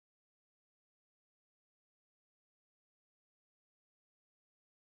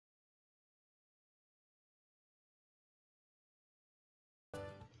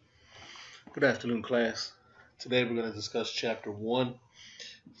Good afternoon, class. Today we're going to discuss Chapter 1,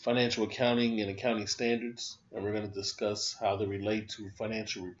 Financial Accounting and Accounting Standards, and we're going to discuss how they relate to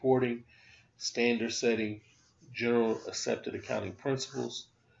financial reporting, standard setting, general accepted accounting principles,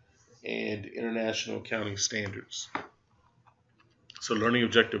 and international accounting standards. So, learning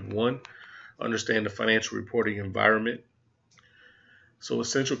objective 1, understand the financial reporting environment. So,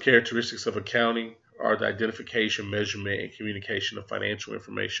 essential characteristics of accounting are the identification, measurement, and communication of financial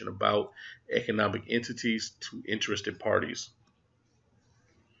information about economic entities to interested parties.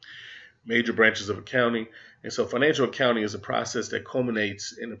 Major branches of accounting. And so financial accounting is a process that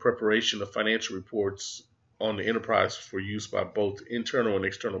culminates in the preparation of financial reports on the enterprise for use by both internal and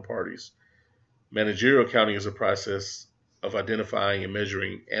external parties. Managerial accounting is a process of identifying and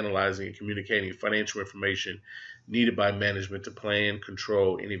measuring, analyzing, and communicating financial information needed by management to plan,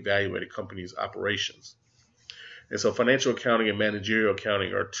 control, and evaluate a company's operations. And so financial accounting and managerial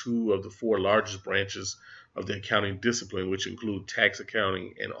accounting are two of the four largest branches of the accounting discipline, which include tax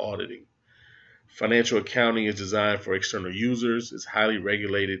accounting and auditing. Financial accounting is designed for external users, is highly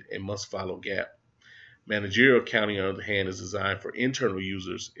regulated, and must follow GAAP. Managerial accounting, on the other hand, is designed for internal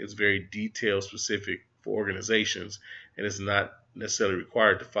users, is very detail specific for organizations, and is not necessarily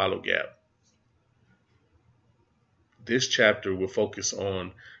required to follow GAAP. This chapter will focus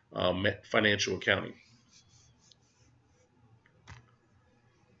on financial accounting.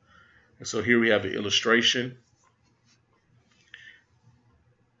 And so here we have the illustration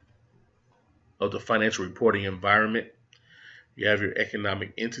of the financial reporting environment. You have your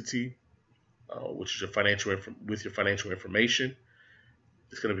economic entity, which is your financial information.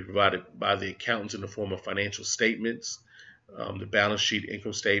 It's going to be provided by the accountants in the form of financial statements, the balance sheet,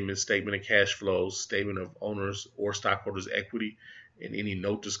 income statement, statement of cash flows, statement of owners or stockholders' equity, and any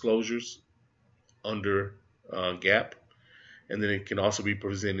note disclosures under GAAP. And then it can also be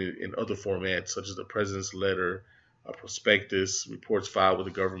presented in other formats, such as the president's letter, a prospectus, reports filed with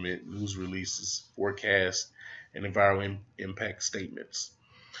the government, news releases, forecasts, and environmental impact statements.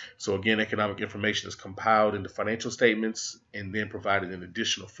 So again, economic information is compiled into financial statements and then provided in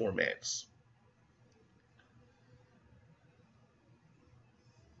additional formats.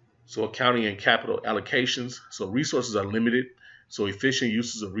 So accounting and capital allocations. So resources are limited. So efficient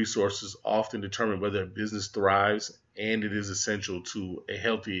uses of resources often determine whether a business thrives, and it is essential to a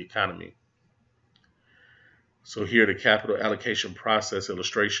healthy economy. So here the capital allocation process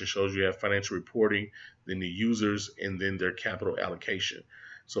illustration shows you have financial reporting, then the users, and then their capital allocation.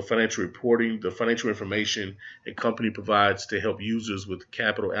 So financial reporting, the financial information a company provides to help users with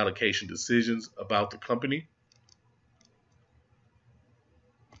capital allocation decisions about the company.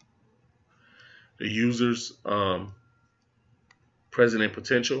 The users, present and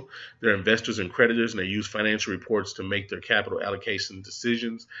potential, they're investors and creditors, and they use financial reports to make their capital allocation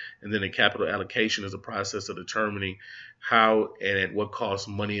decisions. And then the capital allocation is a process of determining how and at what cost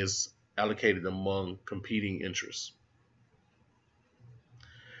money is allocated among competing interests.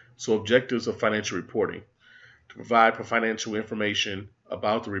 So objectives of financial reporting: to provide financial information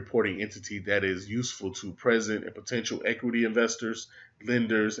about the reporting entity that is useful to present and potential equity investors,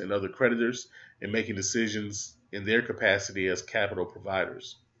 lenders, and other creditors in making decisions in their capacity as capital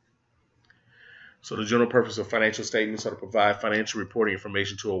providers. So the general purpose of financial statements are to provide financial reporting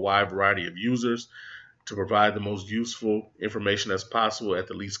information to a wide variety of users to provide the most useful information as possible at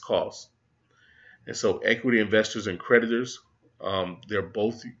the least cost. And so equity investors and creditors,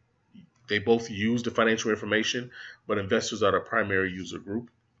 they both use the financial information, but investors are the primary user group.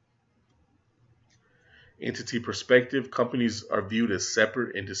 Entity perspective: companies are viewed as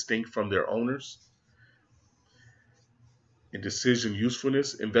separate and distinct from their owners. In decision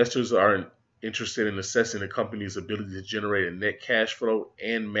usefulness, investors are interested in assessing the company's ability to generate a net cash flow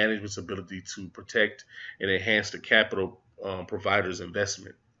and management's ability to protect and enhance the capital provider's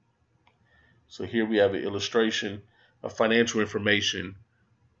investment. So here we have an illustration of financial information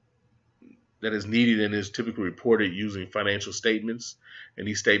that is needed and is typically reported using financial statements, and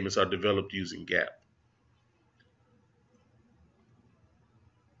these statements are developed using GAAP.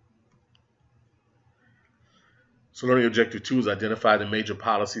 So learning objective 2 is identify the major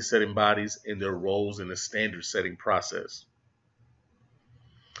policy setting bodies and their roles in the standard setting process.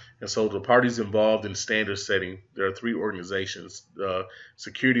 And so the parties involved in standard setting, there are three organizations: the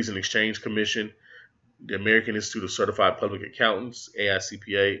Securities and Exchange Commission, the American Institute of Certified Public Accountants,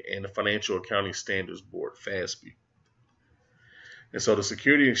 AICPA, and the Financial Accounting Standards Board, FASB. And so the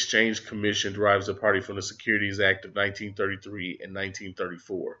Securities and Exchange Commission derives authority from the Securities Act of 1933 and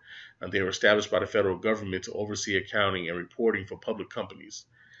 1934. And they were established by the federal government to oversee accounting and reporting for public companies.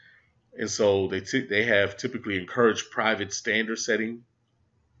 And so they have typically encouraged private standard setting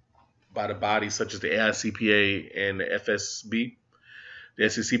by the bodies such as the AICPA and the FSB. The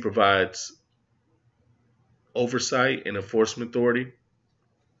SEC provides oversight and enforcement authority,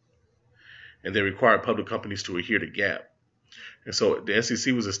 and they require public companies to adhere to GAAP. And so the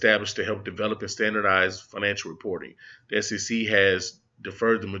SEC was established to help develop and standardize financial reporting. The SEC has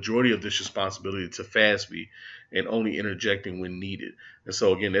deferred the majority of this responsibility to FASB and only interjecting when needed. And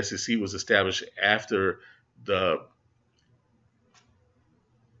so again, the SEC was established after the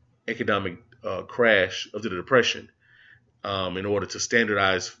economic crash of the Depression in order to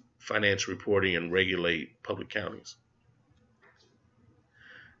standardize financial reporting and regulate public accountings.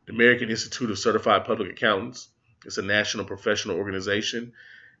 The American Institute of Certified Public Accountants is a national professional organization,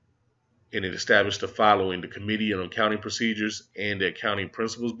 and it established the following: the Committee on Accounting Procedures and the Accounting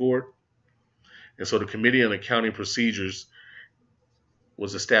Principles Board. And so the Committee on Accounting Procedures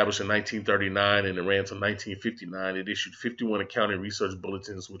was established in 1939 and it ran until 1959. It issued 51 accounting research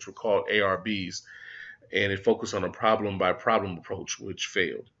bulletins, which were called ARBs, and it focused on a problem-by-problem approach, which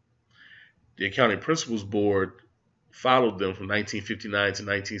failed. The Accounting Principles Board followed them from 1959 to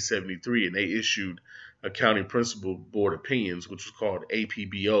 1973, and they issued Accounting Principle Board opinions, which was called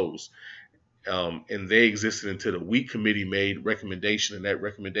APBOs. And they existed until the Wheat Committee made recommendation, and that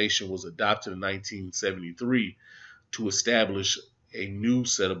recommendation was adopted in 1973 to establish a new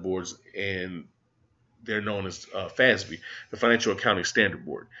set of boards, and they're known as FASB, the Financial Accounting Standard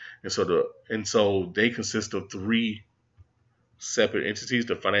Board. And so they consist of three separate entities: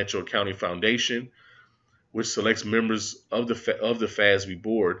 the Financial Accounting Foundation, which selects members of the FASB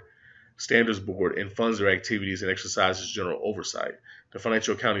board, standards board, and funds their activities and exercises general oversight. The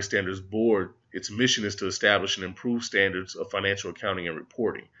Financial Accounting Standards Board, its mission is to establish and improve standards of financial accounting and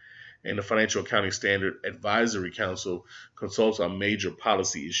reporting. And the Financial Accounting Standard Advisory Council consults on major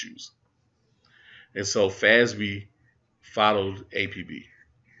policy issues. And so FASB followed APB.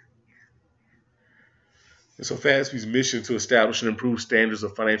 And so FASB's mission to establish and improve standards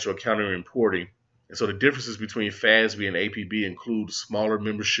of financial accounting and reporting. And so the differences between FASB and APB include smaller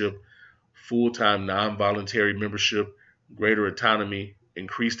membership, full-time non-voluntary membership, greater autonomy,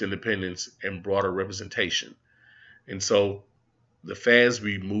 increased independence, and broader representation. And so the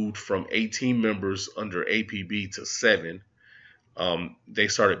FASB moved from 18 members under APB to 7. They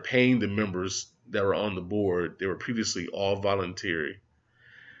started paying the members that were on the board. They were previously all voluntary.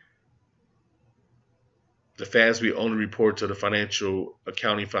 The FASB only reports to the Financial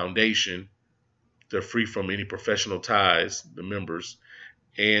Accounting Foundation. They're free from any professional ties, the members,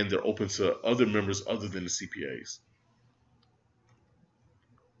 and they're open to other members other than the CPAs.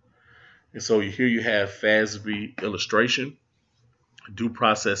 And so here you have FASB illustration, due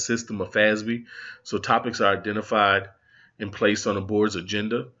process system of FASB. So topics are identified and placed on the board's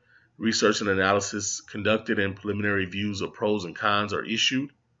agenda. Research and analysis conducted and preliminary views of pros and cons are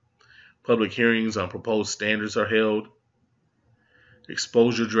issued. Public hearings on proposed standards are held.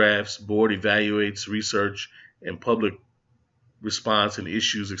 Exposure drafts, board evaluates research and public response and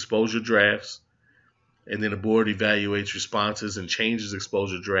issues exposure drafts. And then the board evaluates responses and changes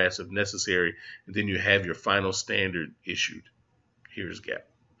exposure drafts if necessary. And then you have your final standard issued. Here's GAAP.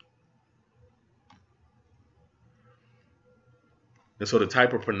 And so the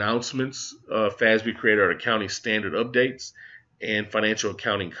type of pronouncements FASB created are accounting standard updates and financial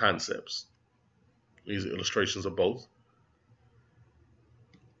accounting concepts. These are illustrations of both.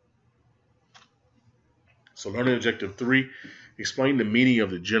 So learning objective 3, explain the meaning of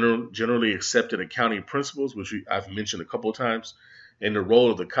the generally accepted accounting principles, which I've mentioned a couple of times, and the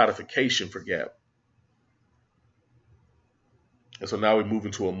role of the codification for GAAP. And so now we move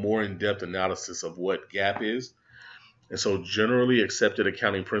into a more in-depth analysis of what GAAP is. And so generally accepted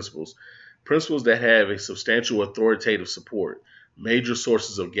accounting principles, principles that have a substantial authoritative support. Major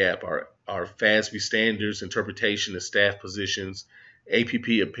sources of GAAP are FASB standards, interpretation and staff positions, APP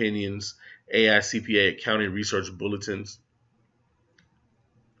opinions, AICPA accounting research bulletins.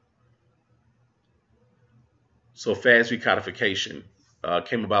 So FASB codification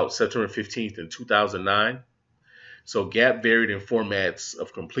came about September 15th in 2009. So GAAP varied in formats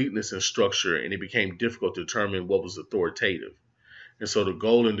of completeness and structure, and it became difficult to determine what was authoritative. And so the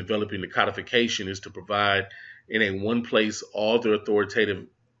goal in developing the codification is to provide in a one place all the authoritative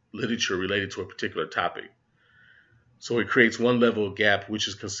literature related to a particular topic. So it creates one level of GAAP which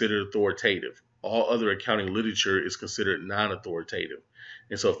is considered authoritative. All other accounting literature is considered non-authoritative.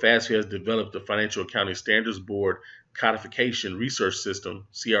 And so FASB has developed the Financial Accounting Standards Board Codification Research System,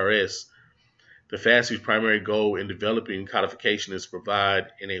 CRS. The FASB's primary goal in developing codification is to provide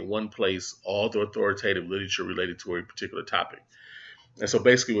in a one place all the authoritative literature related to a particular topic. And so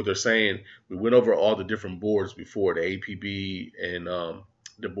basically what they're saying, we went over all the different boards before, the APB and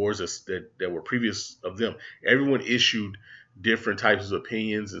the boards that were previous of them, everyone issued different types of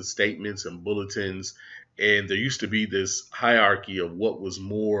opinions and statements and bulletins. And there used to be this hierarchy of what was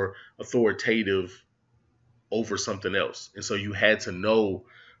more authoritative over something else. And so you had to know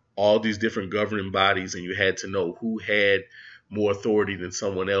all these different governing bodies, and you had to know who had more authority than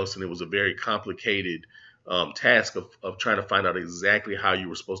someone else. And it was a very complicated task of trying to find out exactly how you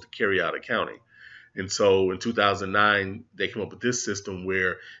were supposed to carry out accounting. And so in 2009, they came up with this system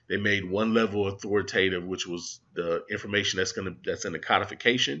where they made one level authoritative, which was the information that's in the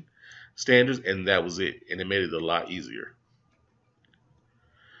codification standards, and that was it. And it made it a lot easier.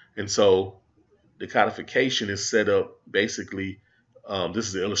 And so the codification is set up basically. This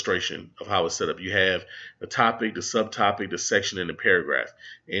is an illustration of how it's set up. You have the topic, the subtopic, the section, and the paragraph,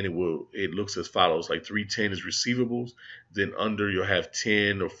 and it looks as follows. Like 310 is receivables. Then under you'll have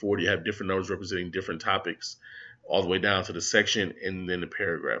 10 or 40. You have different numbers representing different topics, all the way down to the section and then the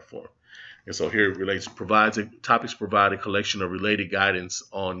paragraph form. And so here it relates, topics provide a collection of related guidance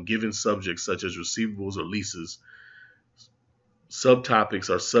on given subjects such as receivables or leases. Subtopics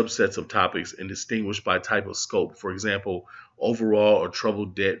are subsets of topics and distinguished by type of scope. For example, overall or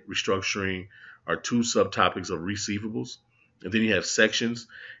troubled debt restructuring are two subtopics of receivables. And then you have sections,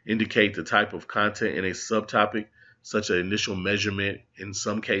 indicate the type of content in a subtopic, such as initial measurement. In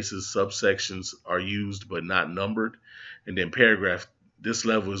some cases, subsections are used but not numbered. And then paragraph, this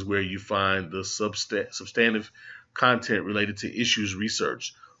level is where you find the substantive content related to issues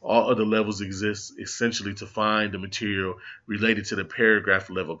researched. All other levels exist essentially to find the material related to the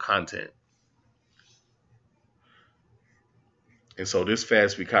paragraph level content. And so this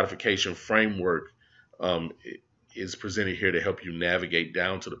FASB codification framework is presented here to help you navigate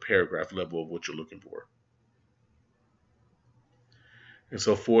down to the paragraph level of what you're looking for. And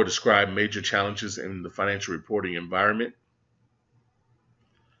so 4, describe major challenges in the financial reporting environment.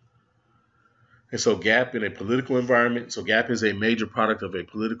 And so GAAP in a political environment. So GAAP is a major product of a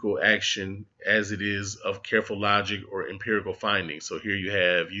political action as it is of careful logic or empirical findings. So here you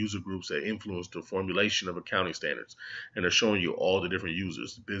have user groups that influence the formulation of accounting standards. And they're showing you all the different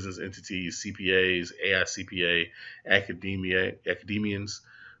users, business entities, CPAs, AICPA, academians,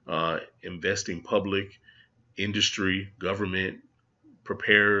 investing public, industry, government,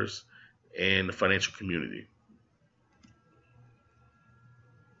 preparers, and the financial community.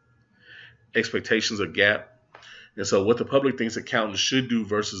 Expectations of GAAP. And so what the public thinks accountants should do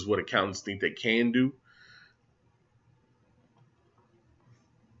versus what accountants think they can do.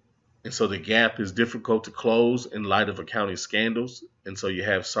 And so the gap is difficult to close in light of accounting scandals. And so you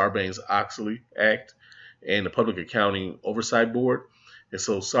have Sarbanes-Oxley Act and the Public Accounting Oversight Board. And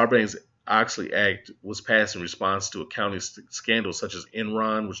so Sarbanes-Oxley Act was passed in response to accounting scandals such as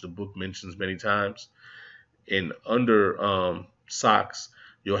Enron, which the book mentions many times. And under SOX,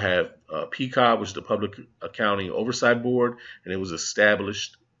 you'll have PCAOB, which is the Public Accounting Oversight Board, and it was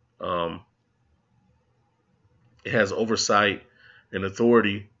established. It has oversight and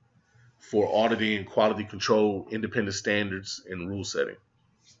authority for auditing, quality control, independent standards, and rule setting.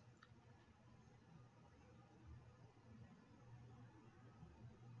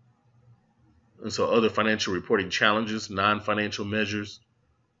 And so other financial reporting challenges, non-financial measures,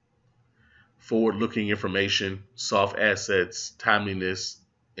 forward-looking information, soft assets, timeliness,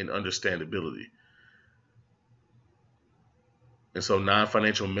 and understandability. And so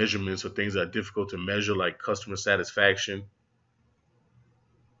non-financial measurements are things that are difficult to measure, like customer satisfaction.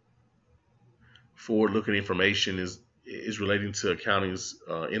 Forward-looking information is relating to accounting's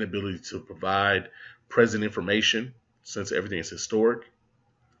inability to provide present information since everything is historic.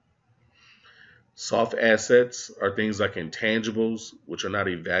 Soft assets are things like intangibles, which are not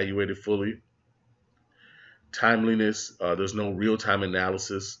evaluated fully. Timeliness, there's no real-time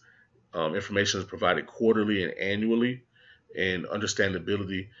analysis. Information is provided quarterly and annually. And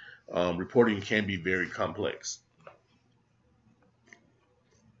understandability, reporting can be very complex.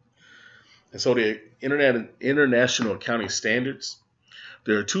 And so the international accounting standards,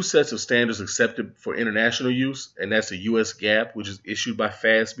 there are two sets of standards accepted for international use, and that's the U.S. GAAP, which is issued by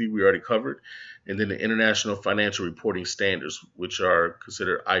FASB, we already covered, and then the International Financial Reporting Standards, which are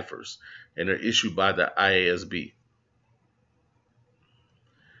considered IFRS, and they're issued by the IASB.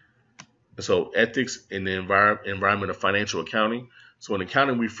 And so ethics in the environment of financial accounting. So in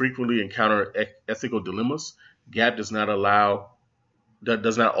accounting, we frequently encounter ethical dilemmas. GAAP does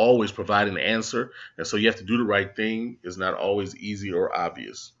not always provide an answer, and so you have to do the right thing. It's not always easy or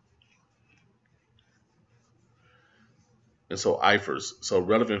obvious. And so IFRS, so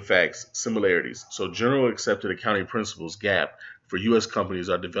relevant facts, similarities. So general accepted accounting principles, GAAP, for U.S. companies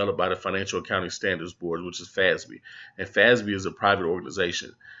are developed by the Financial Accounting Standards Board, which is FASB. And FASB is a private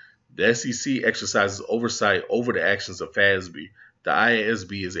organization. The SEC exercises oversight over the actions of FASB. The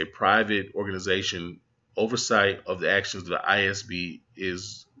IASB is a private organization. Oversight of the actions of the IASB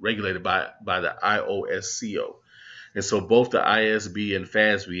is regulated by the IOSCO. And so both the IASB and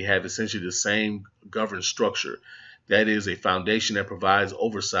FASB have essentially the same governance structure. That is a foundation that provides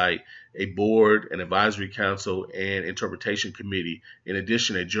oversight, a board, an advisory council, and interpretation committee. In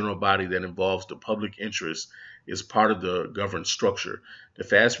addition, a general body that involves the public interest is part of the governance structure. The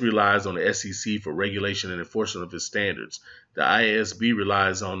FASB relies on the SEC for regulation and enforcement of its standards. The IASB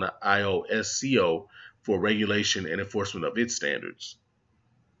relies on the IOSCO for regulation and enforcement of its standards.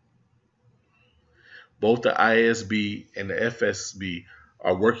 Both the IASB and the FSB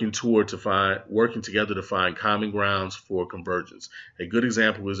are working together to find common grounds for convergence. A good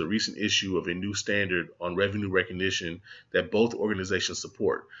example is a recent issue of a new standard on revenue recognition that both organizations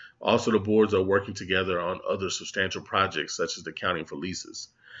support. Also, the boards are working together on other substantial projects such as the accounting for leases.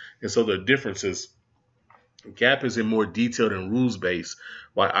 And so the difference is GAAP is more detailed and rules-based,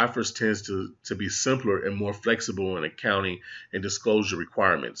 while IFRS tends to be simpler and more flexible in accounting and disclosure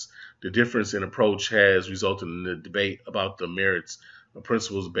requirements. The difference in approach has resulted in the debate about the merits of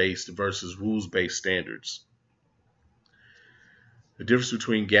principles-based versus rules-based standards. The difference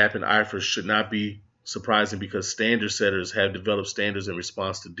between GAAP and IFRS should not be surprising because standard setters have developed standards in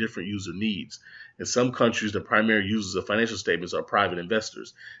response to different user needs. In some countries, the primary users of financial statements are private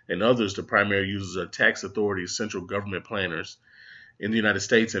investors. In others, the primary users are tax authorities, central government planners. In the United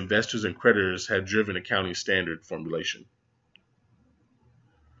States, investors and creditors have driven accounting standard formulation.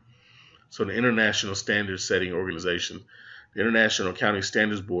 So the International Standards Setting Organization, the International Accounting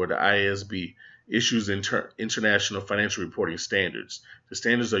Standards Board, the IASB, issues international financial reporting standards. The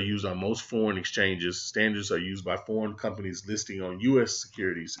standards are used on most foreign exchanges. Standards are used by foreign companies listing on U.S.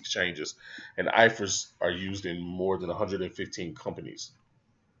 securities exchanges, and IFRS are used in more than 115 companies.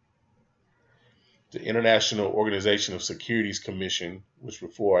 The International Organization of Securities Commission, which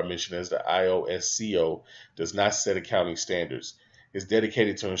before I mentioned as the IOSCO, does not set accounting standards. It's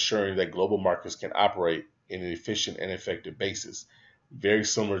dedicated to ensuring that global markets can operate in an efficient and effective basis, very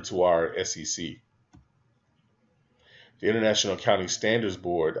similar to our SEC. The International Accounting Standards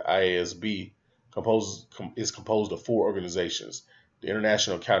Board, IASB, is composed of 4 organizations. The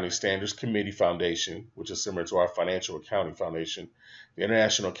International Accounting Standards Committee Foundation, which is similar to our Financial Accounting Foundation. The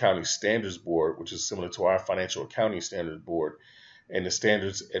International Accounting Standards Board, which is similar to our Financial Accounting Standards Board. And the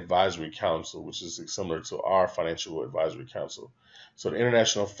Standards Advisory Council, which is similar to our Financial Advisory Council. So the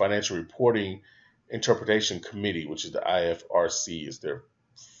International Financial Reporting Interpretation Committee, which is the IFRC, is their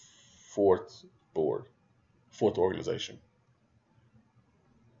 4th organization.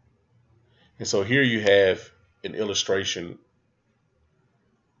 And so here you have an illustration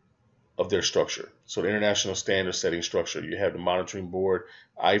of their structure. So the International Standard Setting structure, you have the Monitoring Board,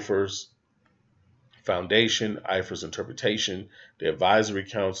 IFRS Foundation, IFRS Interpretation, the Advisory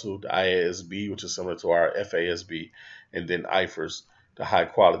Council, the IASB, which is similar to our FASB, and then IFRS, the High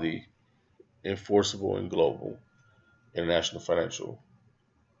Quality, Enforceable, and Global International Financial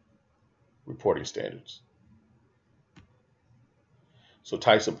Reporting Standards. So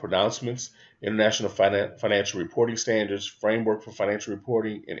types of pronouncements: International Financial Reporting Standards, Framework for Financial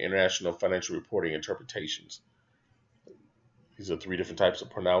Reporting, and International Financial Reporting Interpretations. These are 3 different types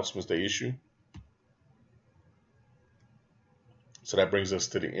of pronouncements they issue. So that brings us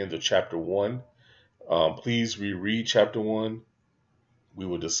to the end of Chapter 1. Please reread Chapter 1. We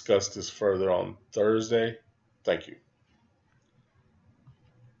will discuss this further on Thursday. Thank you.